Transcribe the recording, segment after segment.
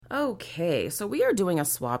Okay, so we are doing a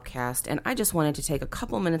swapcast, and I just wanted to take a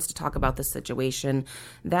couple minutes to talk about the situation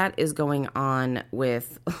that is going on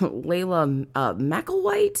with Laila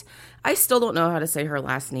Mickelwait. I still don't know how to say her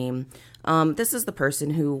last name. This is the person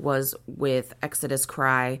who was with Exodus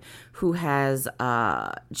Cry, who has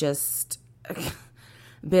just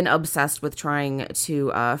been obsessed with trying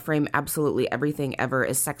to frame absolutely everything ever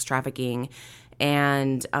as sex trafficking,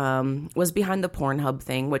 and was behind the Pornhub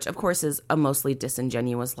thing, which of course is a mostly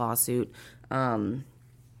disingenuous lawsuit, and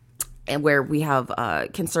where we have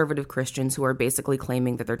conservative Christians who are basically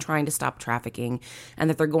claiming that they're trying to stop trafficking and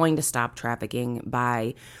that they're going to stop trafficking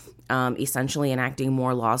by essentially enacting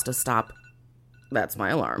more laws to stop, that's my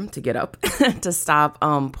alarm to get up, to stop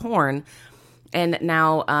porn. And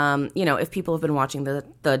now, if people have been watching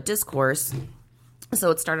the discourse, so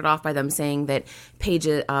it started off by them saying that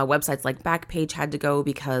websites like Backpage had to go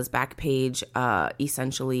because Backpage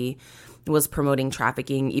essentially was promoting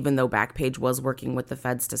trafficking, even though Backpage was working with the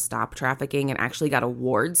feds to stop trafficking and actually got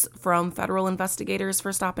awards from federal investigators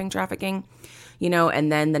for stopping trafficking. And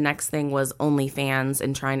then the next thing was OnlyFans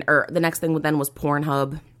the next thing then was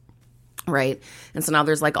Pornhub, right? And so now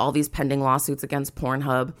there's like all these pending lawsuits against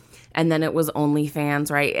Pornhub, and then it was OnlyFans,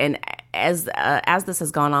 right? And as this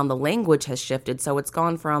has gone on, the language has shifted. So it's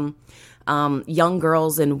gone from young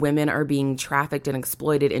girls and women are being trafficked and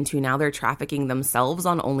exploited into now they're trafficking themselves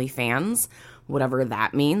on OnlyFans, whatever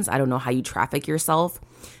that means. I don't know how you traffic yourself.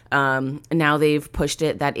 Now they've pushed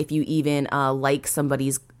it that if you even like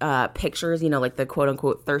somebody's pictures, like the quote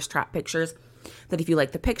unquote thirst trap pictures, that if you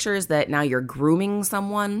like the pictures, that now you're grooming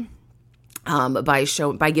someone.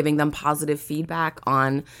 By giving them positive feedback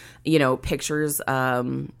on, pictures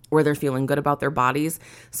where they're feeling good about their bodies.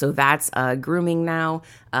 So that's grooming now.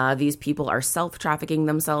 These people are self-trafficking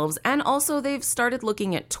themselves. And also they've started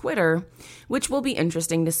looking at Twitter, which will be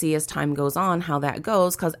interesting to see as time goes on how that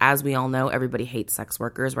goes. Because as we all know, everybody hates sex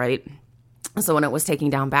workers, right? So when it was taking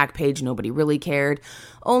down Backpage, nobody really cared.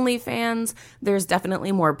 OnlyFans, there's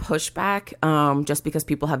definitely more pushback just because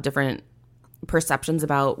people have different perceptions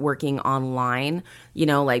about working online,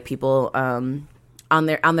 like people on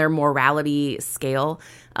their morality scale,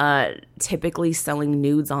 typically selling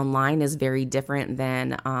nudes online is very different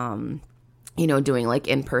than doing like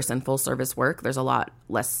in-person full service work. There's a lot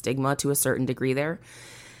less stigma to a certain degree there.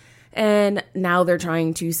 And now they're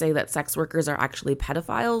trying to say that sex workers are actually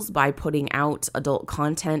pedophiles by putting out adult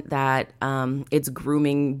content that it's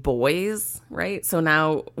grooming boys, right? So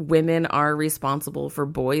now women are responsible for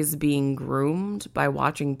boys being groomed by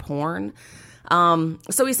watching porn.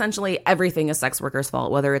 So essentially everything is sex workers' fault,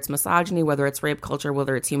 whether it's misogyny, whether it's rape culture,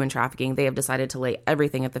 whether it's human trafficking. They have decided to lay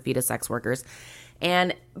everything at the feet of sex workers.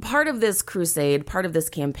 And part of this crusade, part of this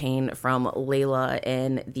campaign from Laila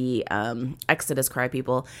and the Exodus Cry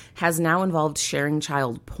people has now involved sharing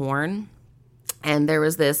child porn. And there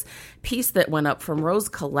was this piece that went up from Rose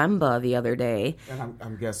Kalemba the other day. And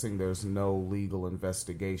I'm guessing there's no legal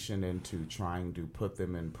investigation into trying to put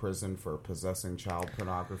them in prison for possessing child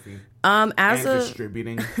pornography and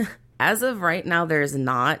distributing. As of right now, there's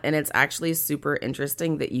not. And it's actually super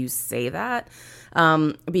interesting that you say that.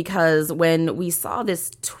 Because when we saw this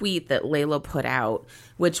tweet that Laila put out,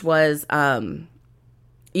 which was, I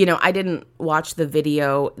didn't watch the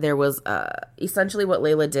video. There was essentially what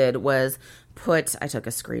Laila did was I took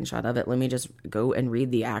a screenshot of it. Let me just go and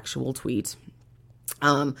read the actual tweet.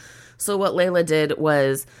 So what Laila did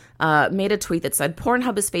was made a tweet that said,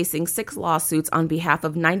 Pornhub is facing 6 lawsuits on behalf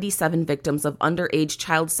of 97 victims of underage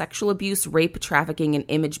child sexual abuse, rape, trafficking, and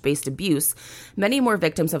image-based abuse. Many more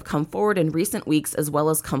victims have come forward in recent weeks, as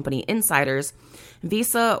well as company insiders.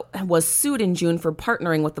 Visa was sued in June for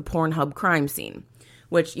partnering with the Pornhub crime scene.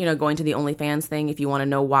 Which, going to the OnlyFans thing, if you want to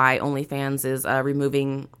know why OnlyFans is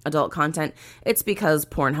removing adult content, it's because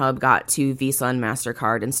Pornhub got to Visa and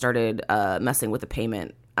MasterCard and started messing with the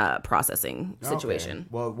payment processing situation. Okay.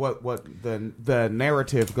 Well, what the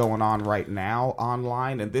narrative going on right now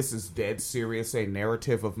online, and this is dead serious, a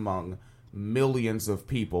narrative among millions of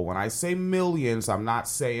people. When I say millions, I'm not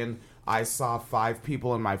saying I saw 5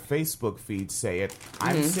 people in my Facebook feed say it.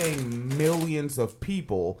 I'm saying millions of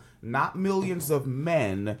people, not millions of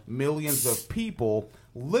men, millions of people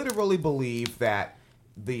literally believe that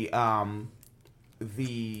the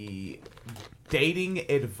dating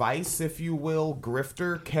advice, if you will,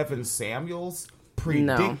 grifter Kevin Samuels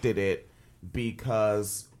predicted it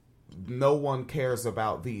because no one cares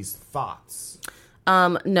about these thoughts.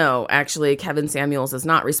 No, actually, Kevin Samuels is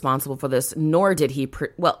not responsible for this, nor did he,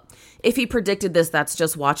 if he predicted this, that's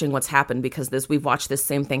just watching what's happened, because we've watched this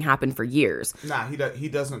same thing happen for years. Nah, he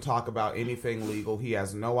doesn't talk about anything legal. He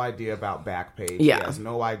has no idea about Backpage. Yeah. He has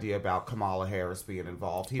no idea about Kamala Harris being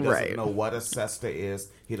involved. He doesn't know what a SESTA is.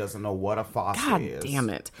 He doesn't know what a FOSTA is. God damn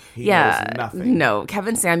it. He knows nothing. No,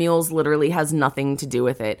 Kevin Samuels literally has nothing to do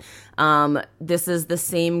with it. This is the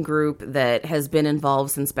same group that has been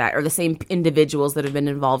involved since or the same individuals that have been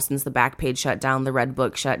involved since the Backpage shut down, the Red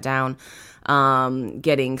Book shut down,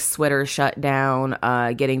 getting Twitter shut down,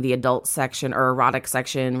 getting the adult section or erotic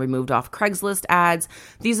section removed off Craigslist ads.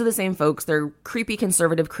 These are the same folks. They're creepy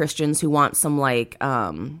conservative Christians who want some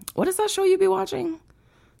what is that show you be watching?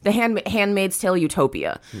 The Handmaid's Tale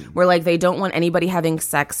Utopia, where they don't want anybody having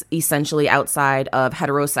sex essentially outside of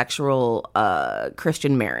heterosexual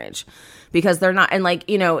Christian marriage, because they're not. And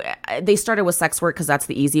they started with sex work because that's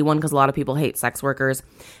the easy one, because a lot of people hate sex workers,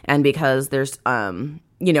 and because there's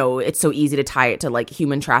it's so easy to tie it to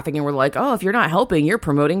human trafficking. And we're like, oh, if you're not helping, you're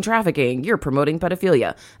promoting trafficking, you're promoting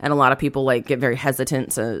pedophilia, and a lot of people get very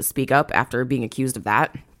hesitant to speak up after being accused of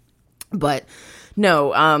that. But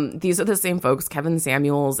no, these are the same folks. Kevin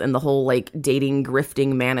Samuels and the whole dating,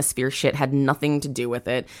 grifting, manosphere shit had nothing to do with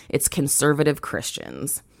it. It's conservative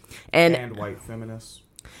Christians and white feminists.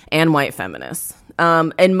 And white feminists.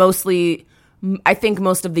 And mostly, I think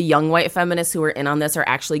most of the young white feminists who are in on this are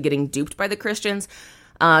actually getting duped by the Christians,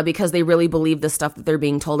 because they really believe the stuff that they're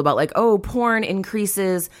being told about, porn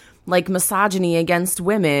increases misogyny against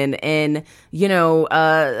women, and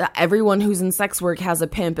everyone who's in sex work has a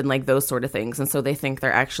pimp, and those sort of things, and so they think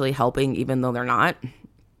they're actually helping even though they're not.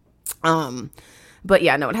 But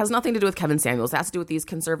yeah, no, it has nothing to do with Kevin Samuels. It has to do with these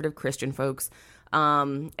conservative Christian folks,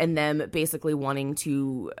 and them basically wanting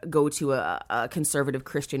to go to a conservative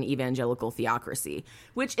Christian evangelical theocracy,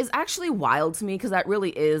 which is actually wild to me, because that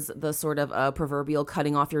really is the sort of proverbial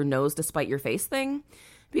cutting off your nose to spite your face thing,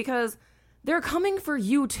 because they're coming for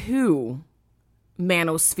you too,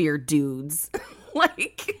 manosphere dudes.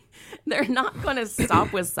 They're not going to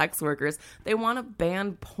stop with sex workers. They want to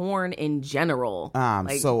ban porn in general.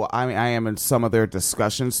 So I am in some of their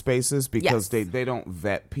discussion spaces, because yes. they don't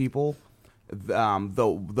vet people.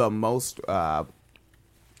 The most, I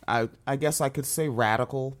guess I could say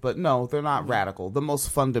radical, but no, they're not radical. The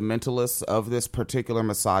most fundamentalists of this particular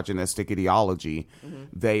misogynistic ideology,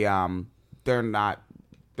 they're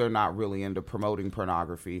not really into promoting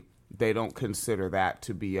pornography. They don't consider that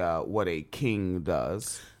to be what a king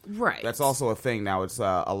does. Right. That's also a thing now. It's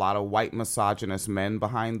a lot of white misogynist men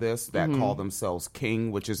behind this that call themselves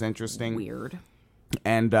king, which is interesting. Weird.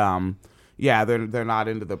 And they're not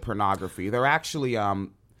into the pornography. They're actually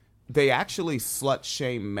they actually slut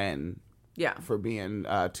shame men. Yeah. For being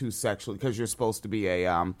too sexually, because you're supposed to be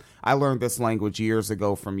I learned this language years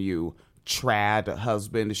ago from you. Trad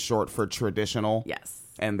husband is short for traditional. Yes.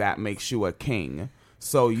 And that makes you a king.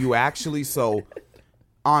 So you actually,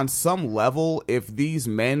 on some level, if these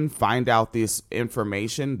men find out this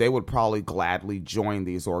information, they would probably gladly join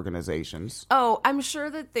these organizations. Oh, I'm sure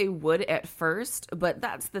that they would at first, but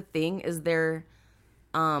that's the thing, is their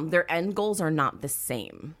end goals are not the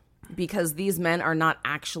same, because these men are not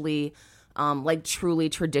actually truly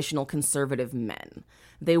traditional conservative men.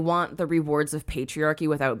 They want the rewards of patriarchy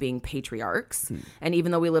without being patriarchs. And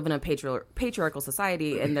even though we live in a patriarchal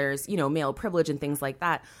society and there's, male privilege and things like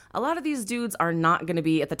that, a lot of these dudes are not going to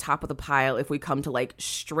be at the top of the pile if we come to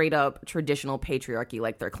straight up traditional patriarchy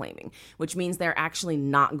like they're claiming, which means they're actually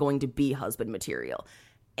not going to be husband material.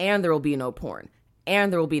 And there will be no porn.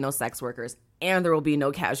 And there will be no sex workers. And there will be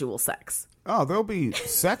no casual sex. Oh, there'll be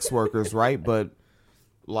sex workers, right? But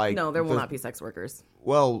no, there will not be sex workers.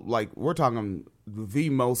 Well, we're talking the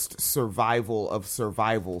most survival of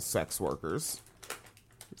survival sex workers.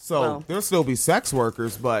 So there'll still be sex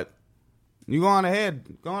workers, but you go on ahead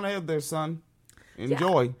there, son.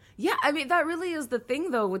 Enjoy. Yeah, I mean, that really is the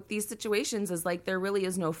thing, though, with these situations, is there really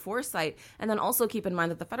is no foresight. And then also keep in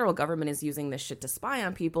mind that the federal government is using this shit to spy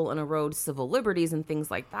on people and erode civil liberties and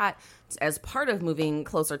things like that as part of moving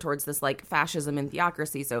closer towards this fascism and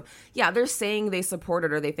theocracy. So yeah, they're saying they support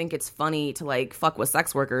it, or they think it's funny to fuck with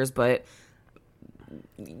sex workers, but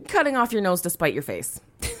cutting off your nose to spite your face.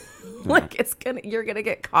 You're gonna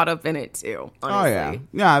get caught up in it too, honestly.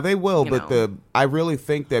 Yeah, they will. I really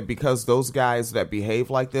think that because those guys that behave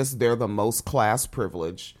like this, they're the most class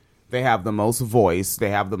privileged. They have the most voice. They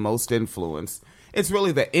have the most influence. It's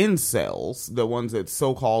really the incels, the ones that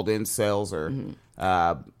so-called incels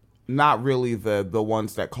are not really the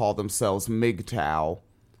ones that call themselves MGTOW.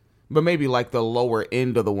 But maybe like the lower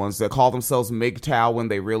end of the ones that call themselves MGTOW when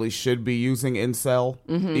they really should be using incel,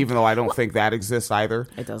 even though I don't think that exists either.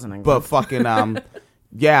 It doesn't exist. But fucking,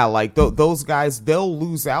 yeah, like those guys, they'll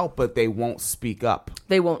lose out, but they won't speak up.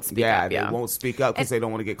 They won't speak up. Yeah, they won't speak up because they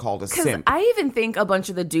don't want to get called a simp. I even think a bunch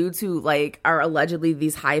of the dudes who like are allegedly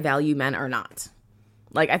these high value men are not.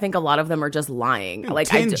 Like, I think a lot of them are just lying. Like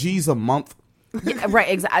 10 G's a month. Yeah, right,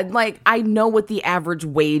 exactly. Like, I know what the average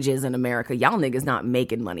wage is in America. Y'all niggas not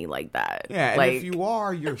making money like that. Yeah, and like, if you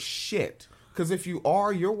are, you're shit. Because if you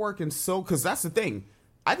are, you're working so... Because that's the thing.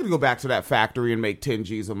 I could go back to that factory and make 10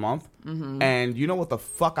 G's a month. And you know what the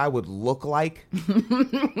fuck I would look like?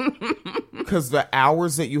 Because the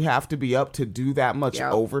hours that you have to be up to do that much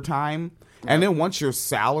overtime... And then once your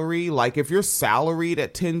salary, like if you're salaried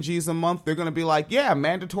at 10 G's a month, they're going to be like, yeah,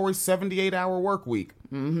 mandatory 78-hour work week.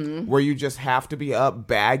 Where you just have to be up,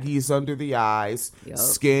 baggies under the eyes,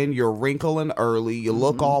 skin, you're wrinkling early, you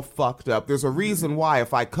look all fucked up. There's a reason why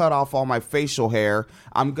if I cut off all my facial hair,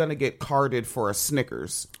 I'm going to get carded for a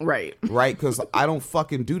Snickers. Right. Right? Because I don't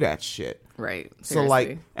fucking do that shit. Right. So Seriously.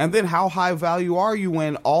 like, and then how high value are you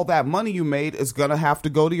when all that money you made is gonna have to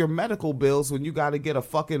go to your medical bills when you got to get a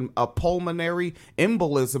pulmonary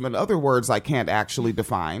embolism? In other words, I can't actually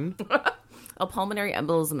define. A pulmonary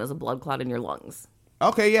embolism is a blood clot in your lungs.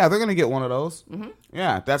 Okay, yeah, they're gonna get one of those.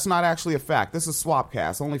 Yeah, that's not actually a fact. This is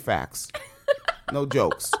Swapcast, only facts, no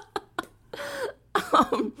jokes.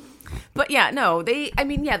 But yeah, no, they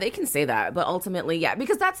can say that, but ultimately, yeah,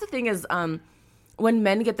 because that's the thing is, when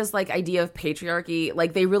men get this like idea of patriarchy,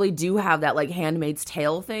 like they really do have that like Handmaid's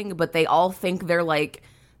Tale thing, but they all think they're like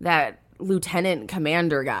that lieutenant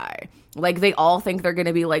commander guy. Like they all think they're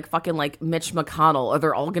gonna be like fucking like Mitch McConnell, or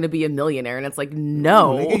they're all gonna be a millionaire, and it's like,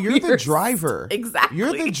 no, nigga, you're the driver. Exactly,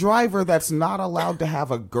 you're the driver that's not allowed to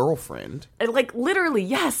have a girlfriend. And like literally,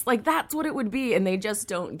 yes, like that's what it would be, and they just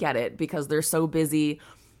don't get it because they're so busy.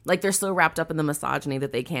 Like, they're so wrapped up in the misogyny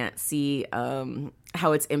that they can't see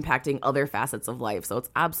how it's impacting other facets of life. So it's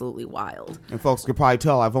absolutely wild. And folks can probably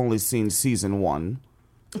tell I've only seen season 1.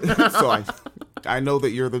 So I know that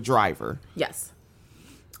you're the driver. Yes.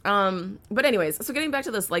 But anyways, so getting back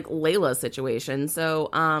to this, like, Laila situation. So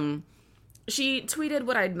she tweeted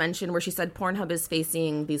what I'd mentioned where she said Pornhub is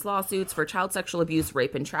facing these lawsuits for child sexual abuse,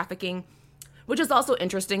 rape, and trafficking, which is also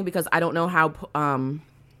interesting because I don't know how,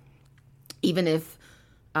 even if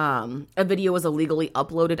a video was illegally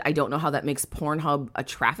uploaded, I don't know how that makes Pornhub a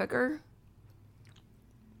trafficker.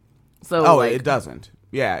 So, it doesn't.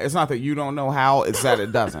 Yeah, it's not that you don't know how, it's that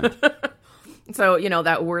it doesn't. So,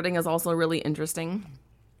 that wording is also really interesting.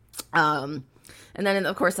 And then,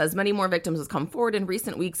 of course, as many more victims has come forward in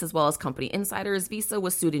recent weeks, as well as company insiders, Visa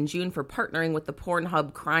was sued in June for partnering with the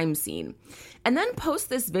Pornhub crime scene. And then post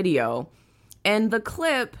this video, and the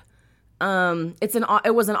clip...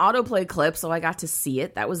 it was an autoplay clip, so I got to see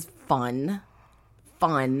it. That was fun.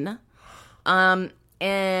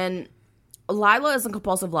 And Laila is a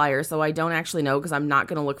compulsive liar, so I don't actually know because I'm not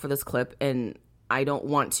going to look for this clip, and I don't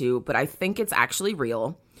want to, but I think it's actually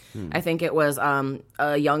real. I think it was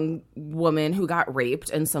a young woman who got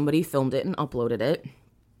raped, and somebody filmed it and uploaded it.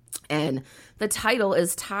 And the title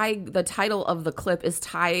of the clip is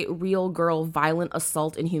Thai Real Girl Violent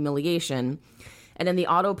Assault and Humiliation. And in the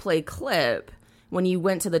autoplay clip, when you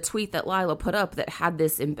went to the tweet that Laila put up that had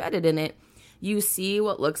this embedded in it, you see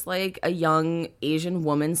what looks like a young Asian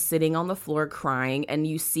woman sitting on the floor crying, and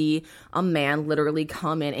you see a man literally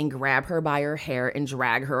come in and grab her by her hair and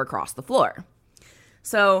drag her across the floor.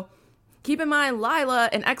 So keep in mind, Laila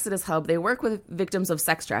and Exodus Hub, they work with victims of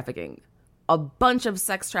sex trafficking. A bunch of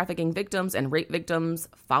sex trafficking victims and rape victims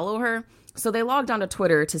follow her. So they logged onto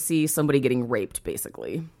Twitter to see somebody getting raped,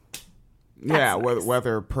 basically. That's nice.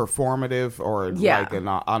 Whether performative or like an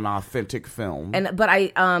authentic film. But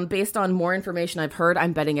I, based on more information I've heard,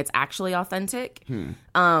 I'm betting it's actually authentic.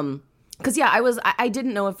 Because I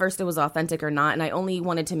didn't know at first it was authentic or not, and I only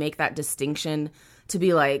wanted to make that distinction to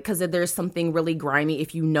be like, because there's something really grimy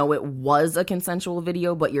if you know it was a consensual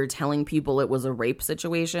video, but you're telling people it was a rape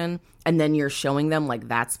situation, and then you're showing them, like,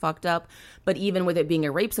 that's fucked up. But even with it being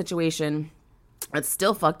a rape situation, it's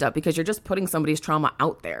still fucked up because you're just putting somebody's trauma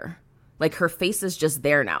out there. Like, her face is just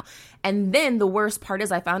there now. And then the worst part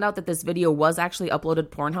is I found out that this video was actually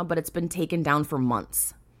uploaded to Pornhub, but it's been taken down for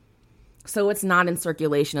months. So it's not in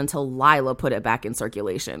circulation until Laila put it back in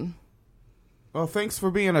circulation. Well, thanks for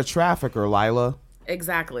being a trafficker, Laila.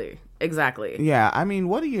 Exactly. Yeah, I mean,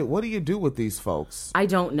 what do you do with these folks? I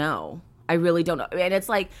don't know. I really don't know. And it's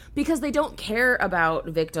like, because they don't care about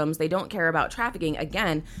victims. They don't care about trafficking.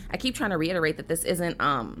 Again, I keep trying to reiterate that this isn't,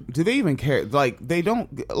 Do they even care? Like, they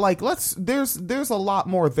don't, like, there's a lot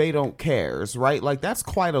more they don't cares, right? Like, that's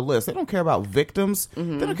quite a list. They don't care about victims.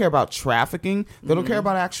 They don't care about trafficking. They don't care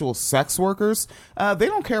about actual sex workers. They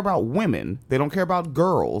don't care about women. They don't care about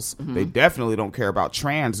girls. They definitely don't care about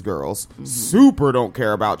trans girls. Super don't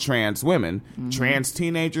care about trans women. Trans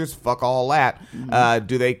teenagers, fuck all that.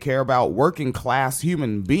 Do they care about working class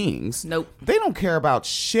human beings? Nope. They don't care about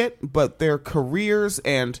shit but their careers.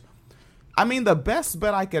 And I mean, the best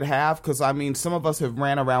bet I could have, because I mean, some of us have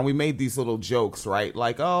ran around, we made these little jokes, right?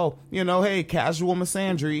 Like, oh, you know, hey, casual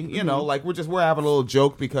misandry, you know, like we're having a little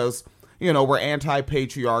joke because, you know, we're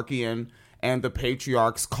anti-patriarchy and the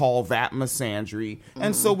patriarchs call that misandry.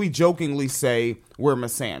 And so we jokingly say we're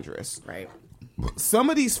misandrous. right. Some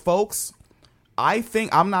of these folks, I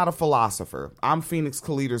think, I'm not a philosopher. I'm Phoenix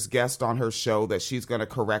Calida's guest on her show that she's going to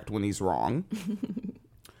correct when he's wrong.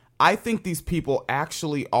 I think these people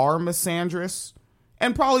actually are misandrous,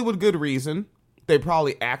 and probably with good reason. They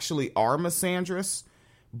probably actually are misandrous,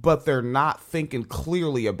 but they're not thinking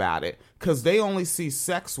clearly about it because they only see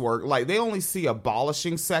sex work, like they only see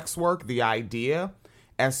abolishing sex work, the idea,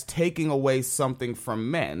 as taking away something from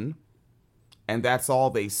men, and that's all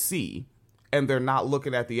they see. And they're not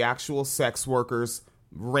looking at the actual sex workers'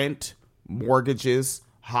 rent, mortgages,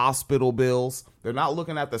 hospital bills. They're not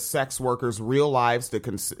looking at the sex workers' real lives,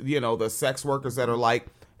 the sex workers that are like,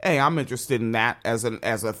 hey, I'm interested in that as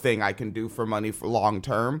a thing I can do for money for long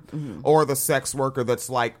term. Or the sex worker that's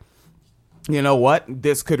like, you know what,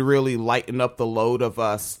 this could really lighten up the load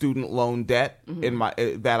of student loan debt in my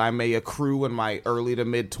that I may accrue in my early to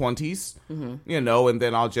mid 20s, you know, and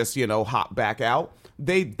then I'll just, you know, hop back out.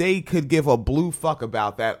 They could give a blue fuck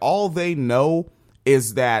about that. All they know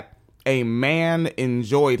is that a man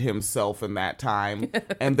enjoyed himself in that time,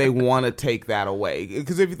 and they want to take that away.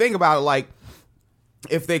 Because if you think about it, like,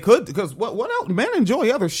 if they could, because what else? Men enjoy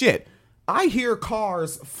other shit. I hear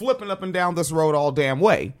cars flipping up and down this road all damn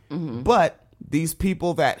way. But these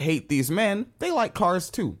people that hate these men, they like cars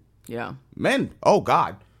too. Yeah. Men, oh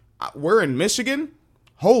God. We're in Michigan.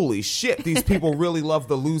 Holy shit, these people really love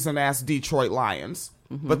the losing ass Detroit Lions.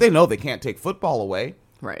 But they know they can't take football away.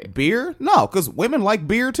 Right. Beer? No, because women like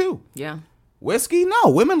beer too. Yeah. Whiskey? No,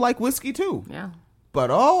 women like whiskey too. Yeah.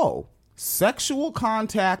 But sexual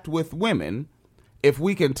contact with women, if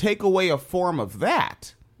we can take away a form of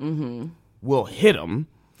that, we'll hit them.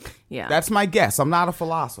 Yeah. That's my guess. I'm not a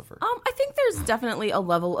philosopher. I think there's definitely a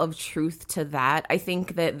level of truth to that. I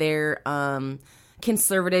think that their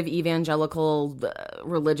conservative, evangelical,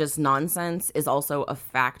 religious nonsense is also a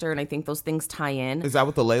factor, and I think those things tie in. Is that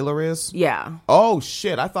what the Laila is? Yeah. Oh,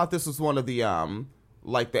 shit. I thought this was one of the,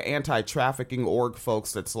 like, the anti-trafficking org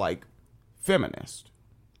folks that's, like, feminist.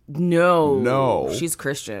 No. She's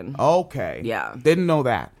Christian. Okay. Yeah. Didn't know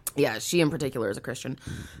that. Yeah, she in particular is a Christian.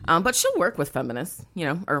 But she'll work with feminists, you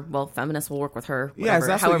know, or, well, feminists will work with her. Whatever, yeah,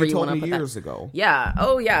 that's what you told me years ago. Yeah.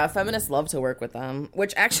 Oh, yeah. Feminists love to work with them,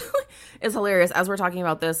 which actually is hilarious. As we're talking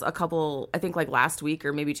about this, I think like last week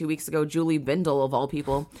or maybe 2 weeks ago, Julie Bindel, of all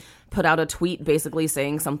people, put out a tweet basically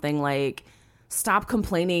saying something like, stop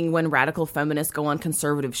complaining when radical feminists go on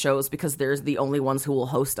conservative shows because they're the only ones who will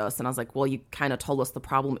host us. And I was like, well, you kind of told us the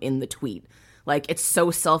problem in the tweet. Like, it's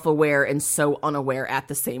so self-aware and so unaware at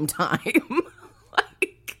the same time.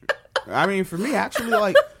 Like, I mean, for me, actually,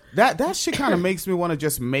 like, that shit kind of makes me want to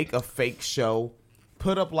just make a fake show,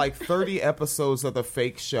 put up like 30 episodes of the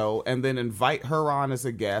fake show, and then invite her on as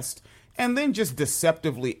a guest, and then just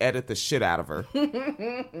deceptively edit the shit out of her.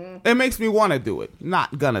 It makes me want to do it.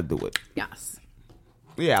 Not gonna do it. yes.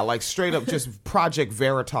 Yeah, like straight up just Project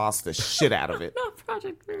Veritas the shit out of it. Not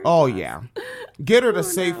Project Veritas. Oh, yeah. Get her to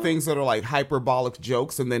say things that are like hyperbolic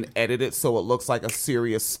jokes and then edit it so it looks like a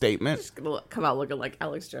serious statement. She's going to come out looking like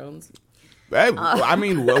Alex Jones. Hey, I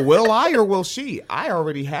mean, will I or will she? I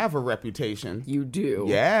already have a reputation. You do.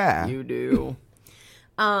 Yeah. You do.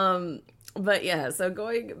 But yeah, so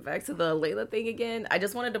going back to the Laila thing again, I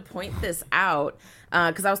just wanted to point this out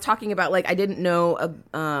because I was talking about, like, I didn't know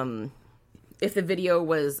if the video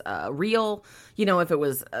was real, you know, if it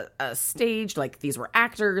was a staged, like these were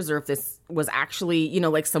actors, or if this was actually, you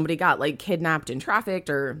know, like somebody got like kidnapped and trafficked,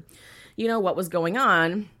 or, you know, what was going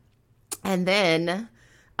on. And then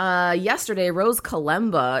yesterday, Rose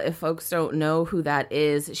Kalemba, if folks don't know who that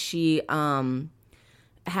is, she was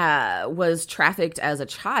trafficked as a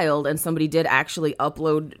child, and somebody did actually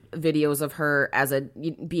upload videos of her as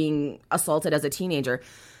being assaulted as a teenager.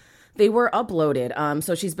 They were uploaded.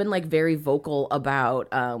 So she's been like very vocal about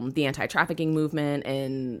the anti-trafficking movement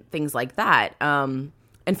and things like that.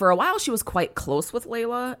 And for a while, she was quite close with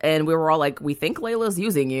Laila. And we were all like, we think Layla's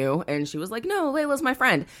using you. And she was like, no, Layla's my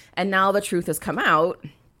friend. And now the truth has come out.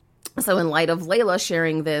 So in light of Laila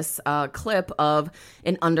sharing this clip of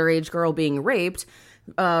an underage girl being raped,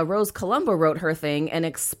 Rose Colombo wrote her thing and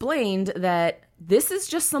explained that this is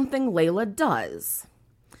just something Laila does.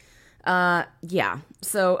 Yeah.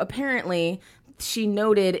 So apparently she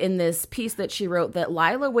noted in this piece that she wrote that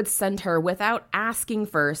Laila would send her, without asking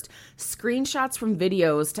first, screenshots from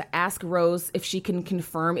videos to ask Rose if she can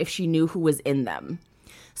confirm if she knew who was in them.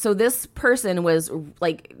 So this person was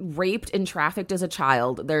like raped and trafficked as a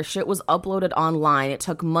child. Their shit was uploaded online. It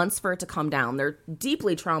took months for it to come down. They're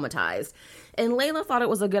deeply traumatized. And Laila thought it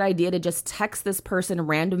was a good idea to just text this person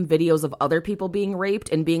random videos of other people being raped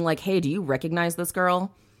and being like, hey, do you recognize this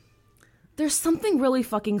girl? There's something really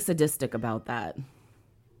fucking sadistic about that.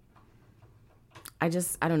 I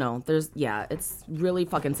don't know. It's really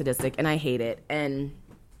fucking sadistic and I hate it. And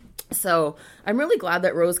so I'm really glad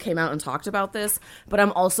that Rose came out and talked about this, but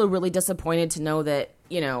I'm also really disappointed to know that,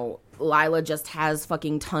 you know, Laila just has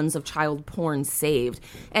fucking tons of child porn saved.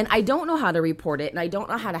 And I don't know how to report it, and I don't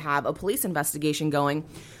know how to have a police investigation going.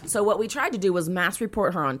 So what we tried to do was mass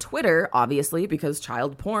report her on Twitter, obviously, because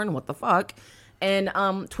child porn, what the fuck? And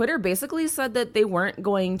Twitter basically said that they weren't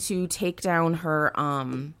going to take down her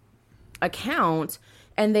account.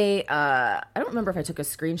 And they, I don't remember if I took a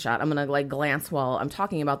screenshot. I'm going to like glance while I'm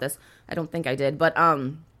talking about this. I don't think I did. But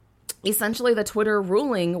essentially the Twitter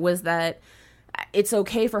ruling was that it's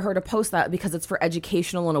okay for her to post that because it's for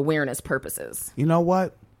educational and awareness purposes. You know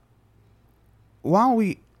what? Why don't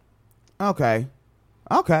we... Okay.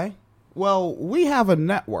 Well, we have a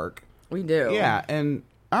network. We do. Yeah, and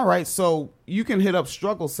all right, so you can hit up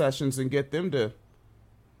Struggle Sessions and get them to...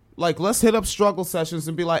 Like, let's hit up Struggle Sessions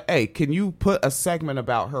and be like, hey, can you put a segment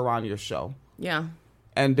about her on your show? Yeah.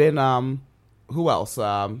 And then, who else?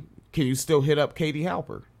 Can you still hit up Katie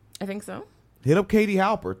Halper? I think so. Hit up Katie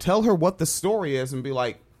Halper. Tell her what the story is and be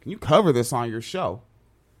like, can you cover this on your show?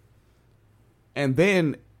 And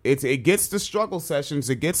then it gets to Struggle Sessions.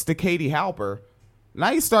 It gets to Katie Halper.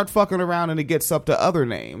 Now you start fucking around and it gets up to other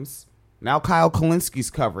names. Now Kyle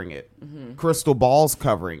Kalinski's covering it. Mm-hmm. Crystal Ball's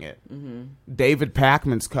covering it. Mm-hmm. David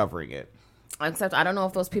Pakman's covering it. Except I don't know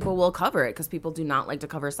if those people will cover it because people do not like to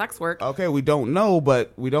cover sex work. Okay, we don't know,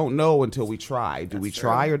 but we don't know until we try. Do we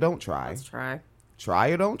try or don't try? Let's try. Try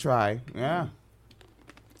or don't try. Yeah.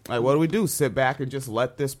 Like, what do we do? Sit back and just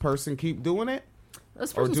let this person keep doing it?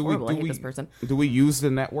 This person's horrible. I hate this person. Do we use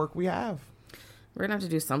the network we have? We're gonna have to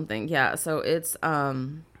do something. Yeah. So it's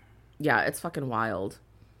it's fucking wild.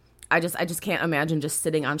 I just can't imagine just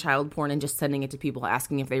sitting on child porn and just sending it to people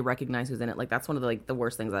asking if they recognize who's in it. Like, that's one of the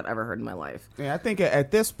worst things I've ever heard in my life. Yeah, I think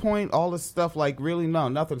at this point, all this stuff, like, really, no,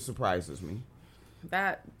 nothing surprises me.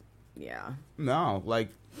 Yeah. No, like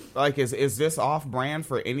is this off-brand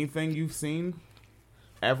for anything you've seen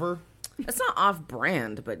ever? It's not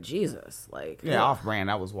off-brand, but Jesus, like. Yeah, off-brand,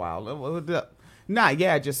 that was wild.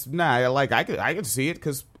 Like, I could see it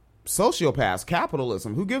because sociopaths,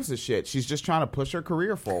 capitalism, who gives a shit? She's just trying to push her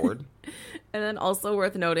career forward. And then also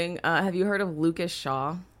worth noting, have you heard of Lucas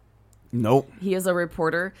Shaw? Nope. He is a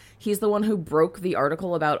reporter. He's the one who broke the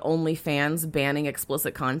article about OnlyFans banning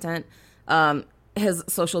explicit content. His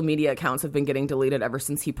social media accounts have been getting deleted ever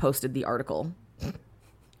since he posted the article.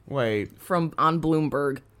 Wait. On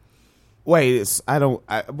Bloomberg. Wait, I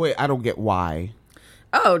don't get why.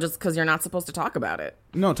 Oh, just because you're not supposed to talk about it.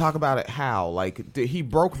 No, talk about it how? Like, he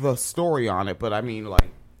broke the story on it, but I mean, like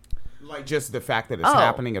just the fact that it's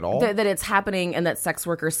happening at all? That it's happening and that sex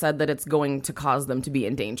workers said that it's going to cause them to be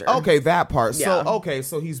in danger. Okay, that part. Yeah.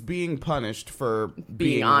 So he's being punished for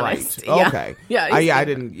being honest. Right. Yeah. Okay. Yeah. I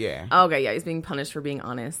didn't, yeah. Okay, yeah, he's being punished for being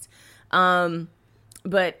honest.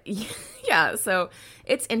 But yeah, so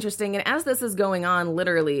it's interesting. And as this is going on,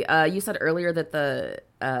 literally, you said earlier that the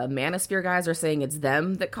Manosphere guys are saying it's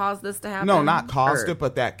them that caused this to happen. No, not caused it,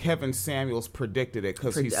 but that Kevin Samuels predicted it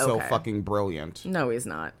because he's so fucking brilliant. No, he's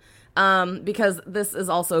not. Because this is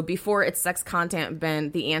also before its sex content ban,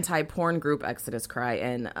 the anti-porn group Exodus Cry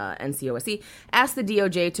and NCOSE asked the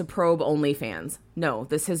DOJ to probe OnlyFans. No,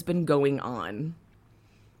 this has been going on.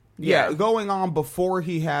 Yeah, going on before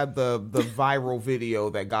he had the viral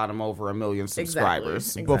video that got him over 1 million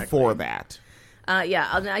subscribers. Exactly. Before that.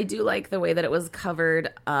 I do like the way that it was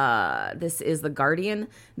covered. This is The Guardian.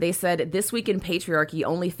 They said, this week in patriarchy,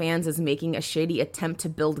 OnlyFans is making a shady attempt to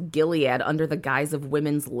build Gilead under the guise of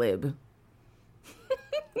women's lib.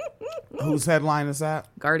 Whose headline is that?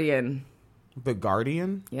 Guardian. The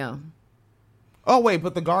Guardian? Yeah. Oh, wait,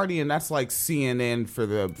 but The Guardian, that's like CNN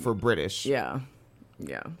for British. Yeah.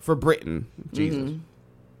 Yeah. For Britain. Jesus.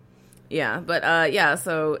 Yeah, but yeah,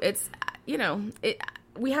 so it's,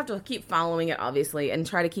 we have to keep following it, obviously, and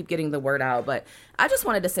try to keep getting the word out. But I just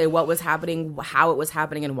wanted to say what was happening, how it was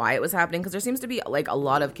happening, and why it was happening, because there seems to be like a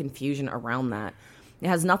lot of confusion around that. It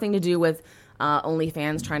has nothing to do with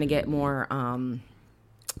OnlyFans trying to get more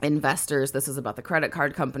investors. This is about the credit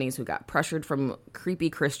card companies who got pressured from creepy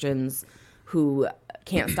Christians who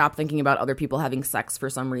can't stop thinking about other people having sex for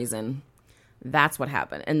some reason. That's what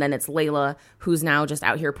happened. And then it's Laila, who's now just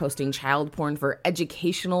out here posting child porn for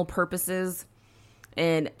educational purposes.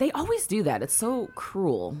 And they always do that. It's so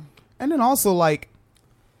cruel. And then also, like,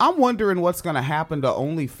 I'm wondering what's going to happen to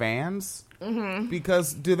OnlyFans. Mm-hmm.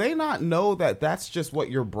 Because do they not know that that's just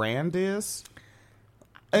what your brand is?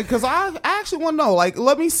 Because I actually want to know, like,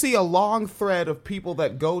 let me see a long thread of people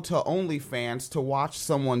that go to OnlyFans to watch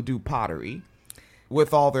someone do pottery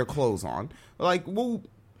with all their clothes on. Like, well,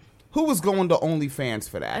 who was going to OnlyFans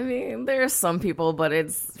for that? I mean, there are some people, but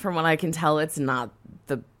it's, from what I can tell, it's not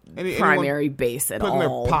the primary base at putting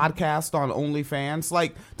all. Their podcast on OnlyFans.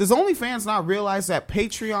 Like, does OnlyFans not realize that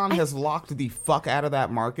Patreon has locked the fuck out of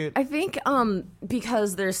that market? I think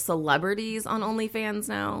because there's celebrities on OnlyFans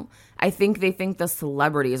now, I think they think the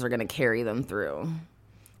celebrities are going to carry them through.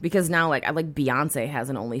 Because now, like Beyonce has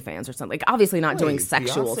an OnlyFans or something. Like, obviously not doing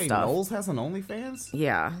sexual Beyonce stuff. Knowles has an OnlyFans?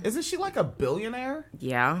 Yeah. Isn't she like a billionaire?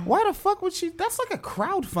 Yeah. Why the fuck would she? That's like a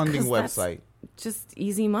crowdfunding website. Just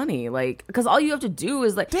easy money. Like, because all you have to do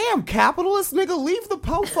is like... Damn, capitalist, nigga, leave the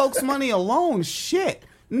po folks' money alone. Shit.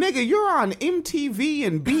 Nigga, you're on MTV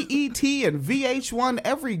and BET and VH1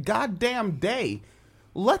 every goddamn day.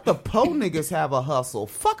 Let the po niggas have a hustle.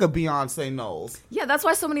 Fuck a Beyonce Knowles. Yeah, that's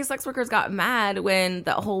why so many sex workers got mad when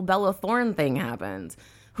the whole Bella Thorne thing happened.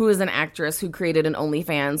 Who is an actress who created an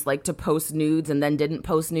OnlyFans, like, to post nudes and then didn't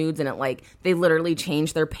post nudes. And it, like, they literally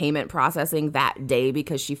changed their payment processing that day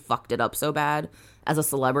because she fucked it up so bad as a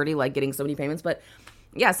celebrity, like, getting so many payments. But,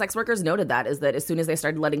 yeah, sex workers noted that, is that as soon as they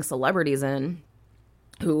started letting celebrities in,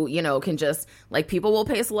 who, can just, like, people will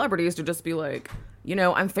pay celebrities to just be like,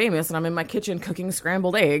 I'm famous and I'm in my kitchen cooking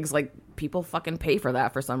scrambled eggs. Like, people fucking pay for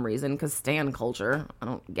that for some reason because stan culture. I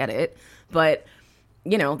don't get it. But,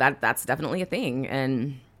 that's definitely a thing.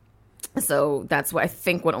 And so that's what I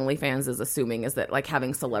think what OnlyFans is assuming is that, like,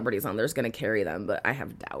 having celebrities on there is going to carry them. But I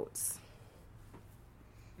have doubts.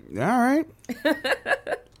 All right.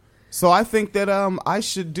 So I think that I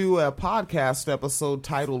should do a podcast episode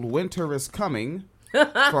titled Winter is Coming for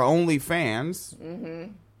OnlyFans.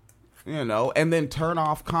 Mm-hmm. And then turn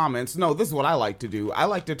off comments. No, this is what I like to do. I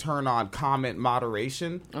like to turn on comment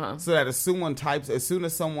moderation so that as soon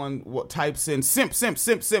as someone types in simp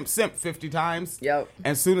 50 times, yep.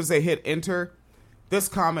 And as soon as they hit enter, this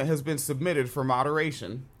comment has been submitted for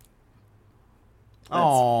moderation.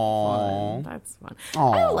 That's fun.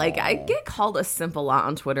 I get called a simp a lot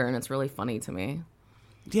on Twitter, and it's really funny to me.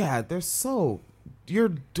 Yeah, you're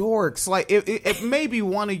dorks. Like, if maybe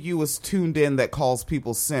one of you is tuned in that calls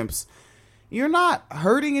people simps, you're not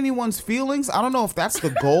hurting anyone's feelings. I don't know if that's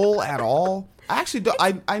the goal at all. I actually do.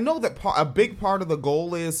 I know that a big part of the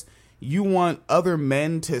goal is you want other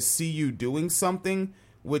men to see you doing something,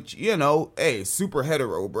 which, hey, super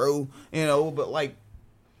hetero, bro. But, like,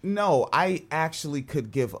 no, I actually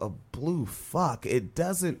could give a blue fuck. It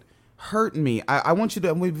doesn't hurt me. I want you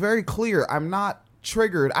to be very clear. I'm not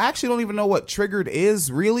triggered. I actually don't even know what triggered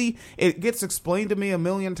is, really. It gets explained to me a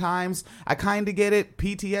million times. I kind of get it,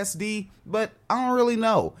 PTSD, but I don't really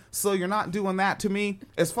know. So you're not doing that to me.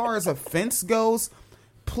 As far as offense goes,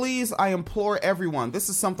 please, I implore everyone. This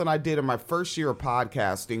is something I did in my first year of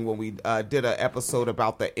podcasting when we did an episode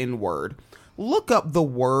about the N-word. Look up the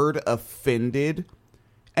word offended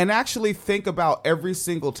and actually think about every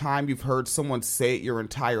single time you've heard someone say it your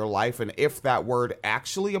entire life and if that word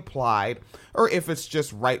actually applied or if it's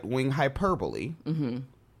just right-wing hyperbole. Mm-hmm.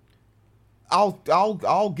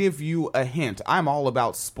 I'll give you a hint. I'm all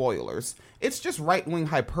about spoilers. It's just right-wing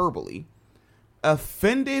hyperbole.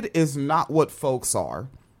 Offended is not what folks are.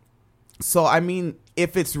 So, I mean,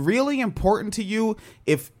 if it's really important to you,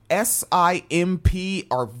 if SIMP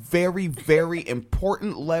are very, very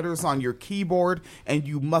important letters on your keyboard and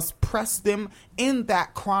you must press them in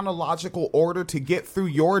that chronological order to get through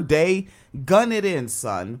your day, gun it in,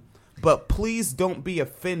 son. But please don't be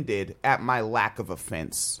offended at my lack of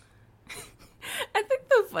offense. I think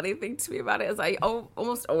the funny thing to me about it is I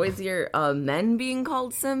almost always hear men being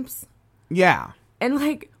called simps. Yeah. And,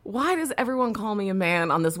 like, why does everyone call me a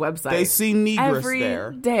man on this website? They see negress every there.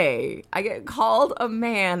 Every day. I get called a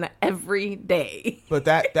man every day. But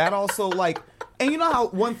that also, like... And you know how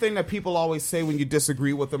one thing that people always say when you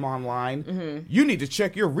disagree with them online? Mm-hmm. You need to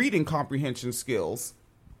check your reading comprehension skills.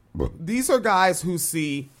 These are guys who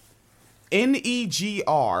see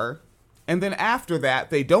Negr, and then after that,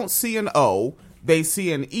 they don't see an O, they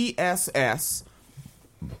see an ESS,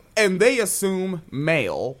 and they assume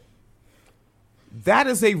male. That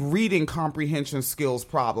is a reading comprehension skills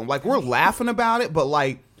problem. Like, we're laughing about it, but,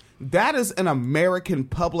 like, that is an American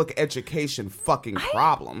public education fucking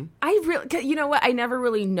problem. I really, you know what? I never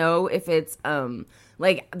really know if it's,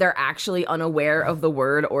 like, they're actually unaware of the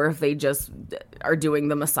word or if they just are doing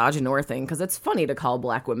the misogynoir thing, because it's funny to call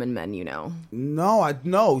black women men, you know.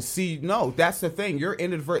 No. See, that's the thing. You're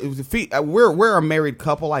inadvertent. We're a married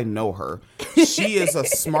couple. I know her. She is a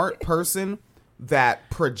smart person that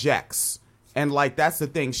projects. And, like, that's the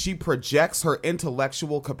thing. She projects her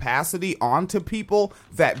intellectual capacity onto people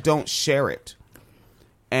that don't share it.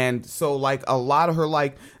 And so, like, a lot of her,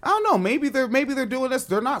 like, I don't know, maybe they're doing this.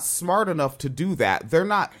 They're not smart enough to do that. They're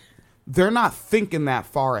not thinking that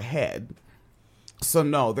far ahead. So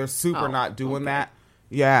no, they're super not doing that.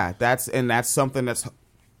 Yeah, that's something that's,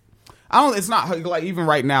 it's not like, even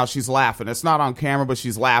right now she's laughing. It's not on camera, but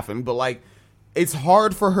she's laughing. But, like, it's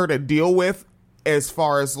hard for her to deal with as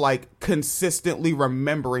far as, like, consistently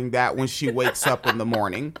remembering that when she wakes up in the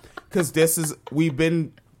morning. Because we've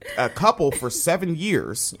been a couple for 7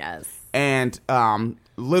 years. Yes. And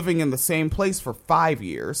living in the same place for 5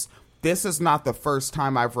 years. This is not the first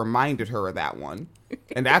time I've reminded her of that one.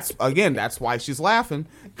 And that's why she's laughing.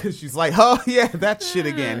 Because she's like, oh, yeah, that shit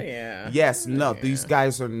again. Yeah. Yes, no, these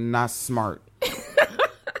guys are not smart.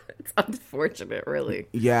 It's unfortunate, really.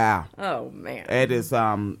 Yeah. Oh, man. It is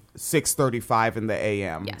 6:35 in the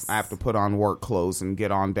a.m. Yes. I have to put on work clothes and get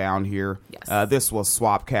on down here. Yes. This was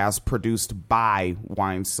Swapcast, produced by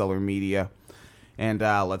Wine Cellar Media. And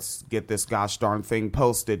let's get this gosh darn thing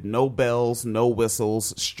posted. No bells, no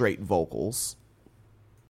whistles, straight vocals.